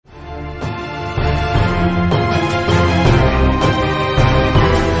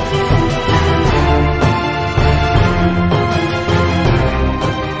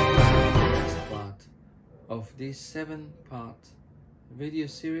this 7-part video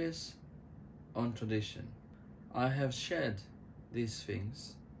series on tradition. I have shared these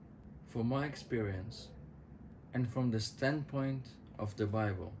things from my experience and from the standpoint of the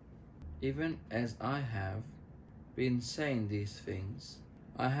Bible. Even as I have been saying these things,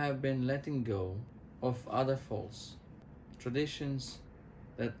 I have been letting go of other false traditions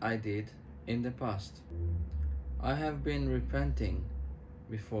that I did in the past. I have been repenting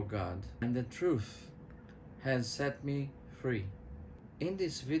before God, and the truth has set me free. In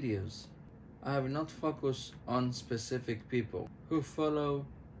these videos, I have not focused on specific people who follow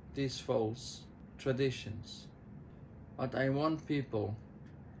these false traditions, but I want people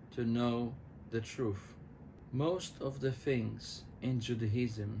to know the truth. Most of the things in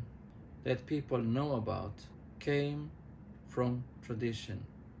Judaism that people know about came from tradition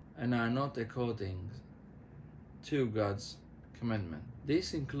and are not according to God's commandment.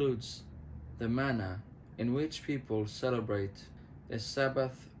 This includes the manner in which people celebrate the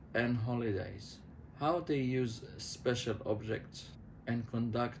Sabbath and holidays, how they use special objects and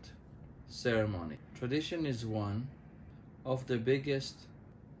conduct ceremony. Tradition is one of the biggest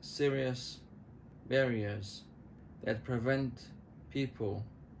serious barriers that prevent people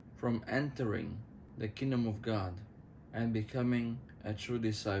from entering the kingdom of God and becoming a true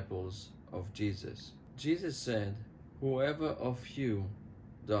disciples of Jesus. Jesus said, "Whoever of you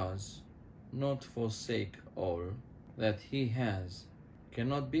does not forsake all that he has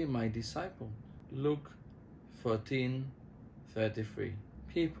cannot be my disciple." Luke 14:33.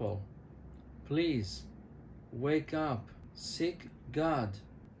 People, please wake up. Seek God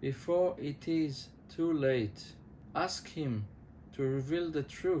before it is too late. Ask Him to reveal the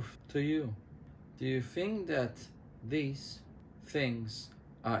truth to you. Do you think that these things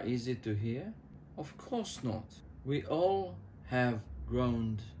are easy to hear? Of course not. We all have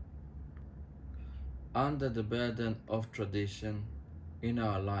groaned under the burden of tradition in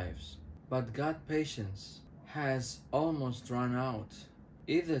our lives, but God's patience has almost run out.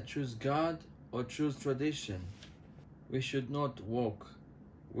 Either choose God or choose tradition. We should not walk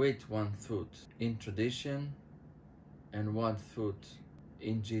with one foot in tradition and one foot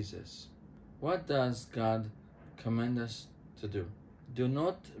in Jesus. What does God command us to do? Do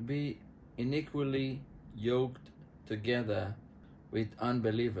not be unequally yoked together with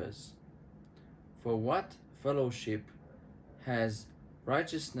unbelievers. For what fellowship has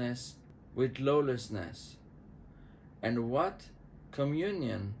righteousness with lawlessness? And what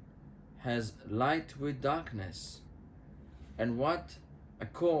communion has light with darkness? And what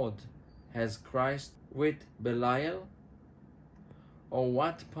accord has Christ with Belial? Or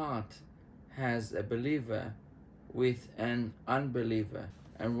what part has a believer with an unbeliever?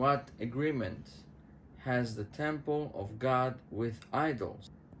 And what agreement has the temple of God with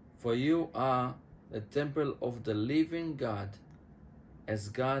idols? For you are the temple of the living God, as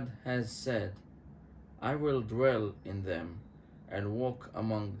God has said, "I will dwell in them and walk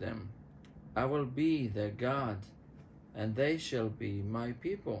among them. I will be their God, and they shall be my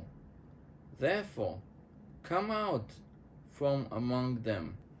people. Therefore, come out from among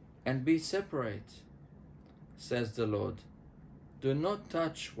them and be separate, says the Lord. Do not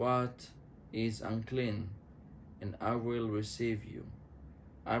touch what is unclean, and I will receive you.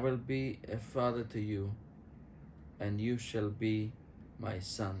 I will be a father to you, and you shall be my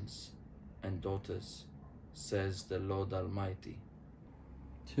sons and daughters, says the Lord Almighty."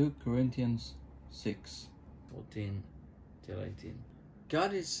 2 Corinthians 6:14-18.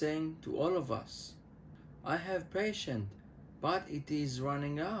 God is saying to all of us, "I have patience, but it is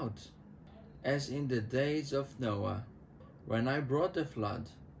running out. As in the days of Noah, when I brought the flood,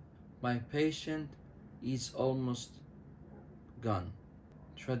 my patience is almost gone."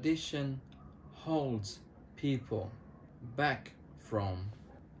 Tradition holds people back from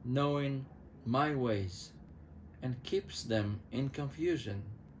knowing my ways and keeps them in confusion.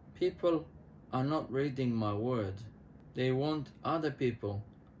 People are not reading my word. They want other people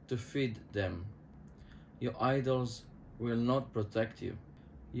to feed them. Your idols will not protect you.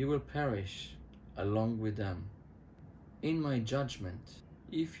 You will perish along with them. In my judgment,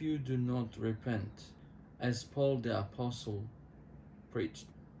 if you do not repent, as Paul the Apostle preached,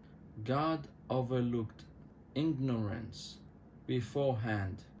 God overlooked ignorance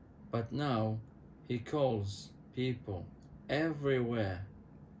beforehand, but now He calls people everywhere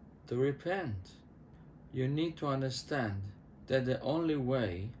to repent. You need to understand that the only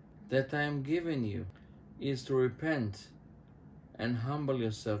way that I am giving you is to repent and humble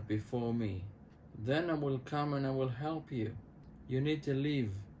yourself before me. Then I will come and I will help you. You need to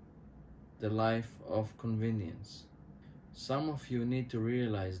live the life of convenience. Some of you need to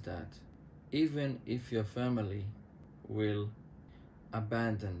realize that even if your family will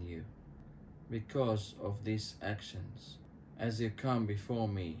abandon you because of these actions. As you come before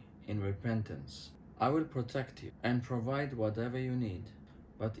me in repentance, I will protect you and provide whatever you need.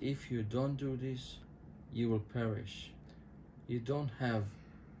 But if you don't do this, you will perish. You don't have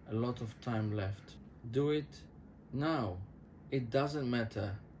a lot of time left. Do it now. It doesn't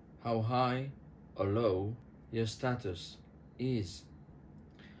matter how high or low your status is.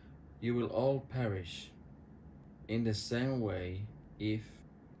 You will all perish in the same way if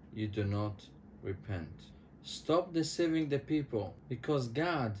you do not repent. Stop deceiving the people, because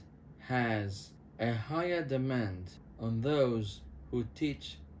God has a higher demand on those who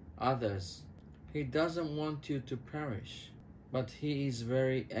teach others. He doesn't want you to perish, but He is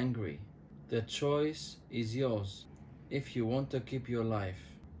very angry. The choice is yours. If you want to keep your life,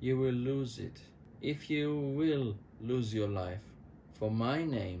 you will lose it. If you will lose your life for my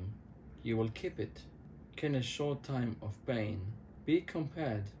name, you will keep it. Can a short time of pain be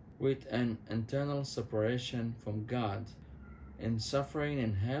compared with an eternal separation from God and suffering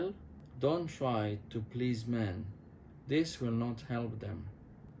in hell? Don't try to please men. This will not help them.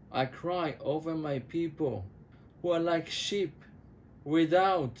 I cry over my people who are like sheep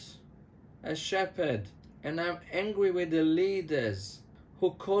without a shepherd, and I'm angry with the leaders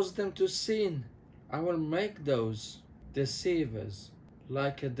who cause them to sin. I will make those deceivers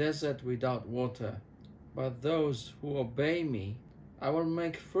like a desert without water, but those who obey me I will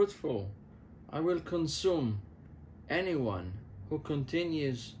make fruitful. I will consume anyone who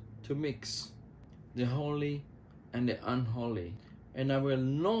continues to mix the holy and the unholy, and I will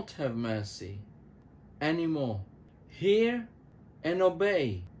not have mercy anymore. Hear and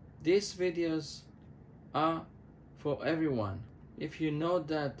obey. These videos are for everyone. If you know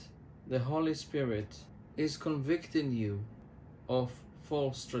that the Holy Spirit is convicting you of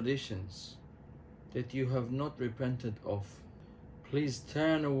false traditions that you have not repented of, please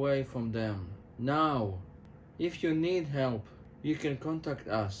turn away from them now. If you need help, you can contact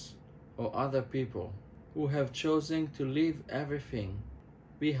us or other people who have chosen to leave everything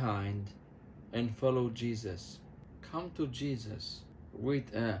behind and follow Jesus. Come to Jesus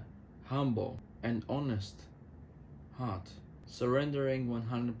with a humble and honest heart, surrendering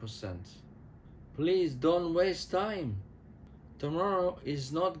 100%. Please don't waste time. Tomorrow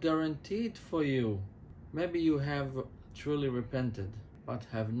is not guaranteed for you. Maybe you have truly repented but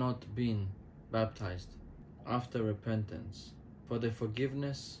have not been baptized after repentance for the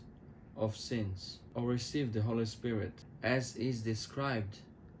forgiveness of sins, or received the Holy Spirit as is described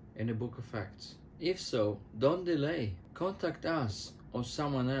in the book of Acts. If so, don't delay. Contact us or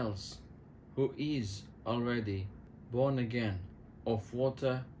someone else who is already born again of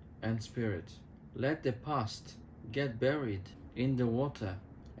water and spirit. Let the past get buried in the water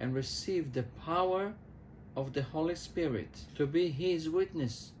and receive the power of the Holy Spirit to be His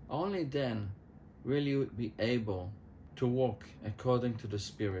witness. Only then will you be able to walk according to the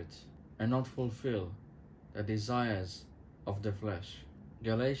Spirit and not fulfill the desires of the flesh.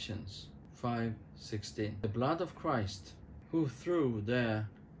 Galatians 5:16. The blood of Christ, who through their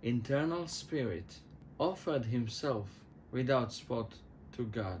internal spirit offered Himself without spot to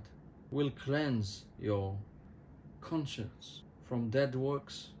God, will cleanse your conscience from dead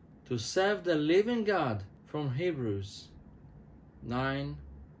works to serve the living God. From Hebrews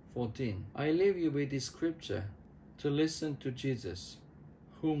 9:14. I leave you with this scripture to listen to Jesus,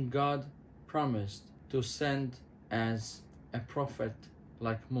 whom God promised to send as a prophet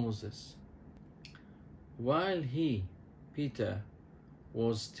like Moses. While he, Peter,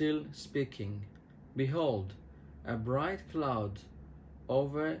 was still speaking, behold, a bright cloud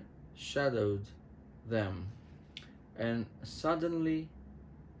overshadowed them, and suddenly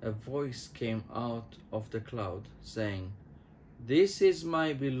a voice came out of the cloud, saying, "This is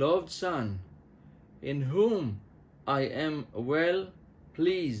my beloved Son, in whom I am well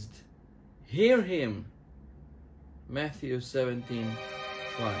pleased. Hear Him." Matthew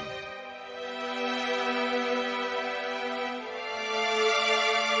 17:5.